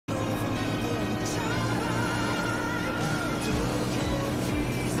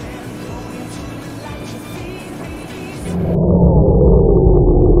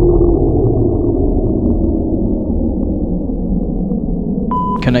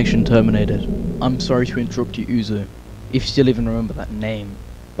Connection terminated. I'm sorry to interrupt you, Uzu, if you still even remember that name,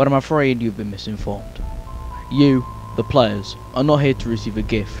 but I'm afraid you've been misinformed. You, the players, are not here to receive a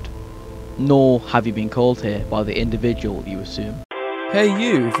gift, nor have you been called here by the individual you assume. Hey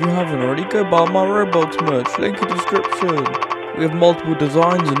you, if you haven't already, go buy my Roblox merch, link in description. We have multiple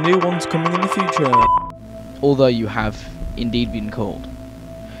designs and new ones coming in the future. Although you have indeed been called.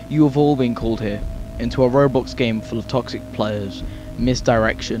 You have all been called here, into a Roblox game full of toxic players,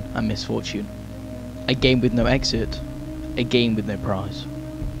 misdirection and misfortune. A game with no exit, a game with no prize.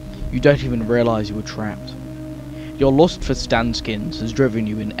 You don't even realise you were trapped. Your lust for stand skins has driven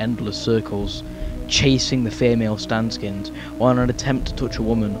you in endless circles, chasing the female stand skins, while in an attempt to touch a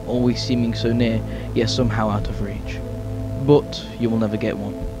woman, always seeming so near, yet somehow out of reach. But you will never get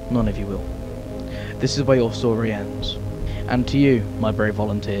one, none of you will. This is where your story ends. And to you, my brave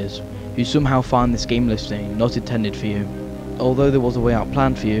volunteers, who somehow find this game listing not intended for you, although there was a way out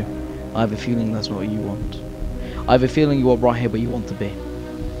planned for you, I have a feeling that's not what you want. I have a feeling you are right here where you want to be.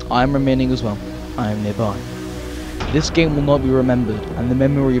 I am remaining as well. I am nearby. This game will not be remembered, and the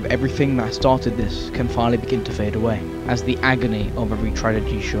memory of everything that started this can finally begin to fade away, as the agony of every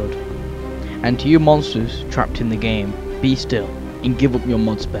tragedy should. And to you monsters trapped in the game, be still, and give up your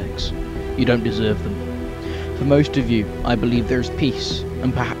mod specs. You don't deserve them. For most of you, I believe there is peace,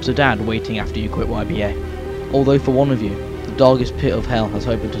 and perhaps a dad waiting after you quit YBA. Although for one of you, the darkest pit of hell has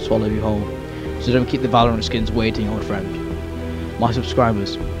opened to swallow you whole, so don't keep the Valorant skins waiting, old friend. My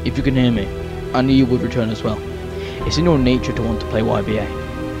subscribers, if you can hear me, I knew you would return as well. It's in your nature to want to play YBA,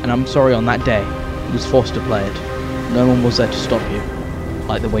 and I'm sorry on that day you was forced to play it. No one was there to stop you,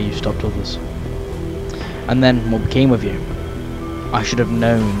 like the way you stopped others. And then what became of you? I should have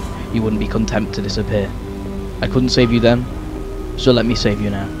known you wouldn't be content to disappear. I couldn't save you then, so let me save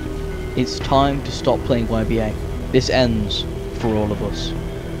you now. It's time to stop playing YBA. This ends for all of us.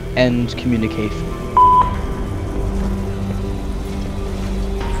 End communication.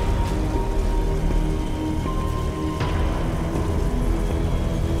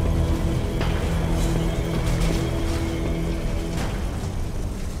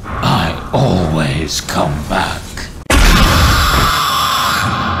 I always come back.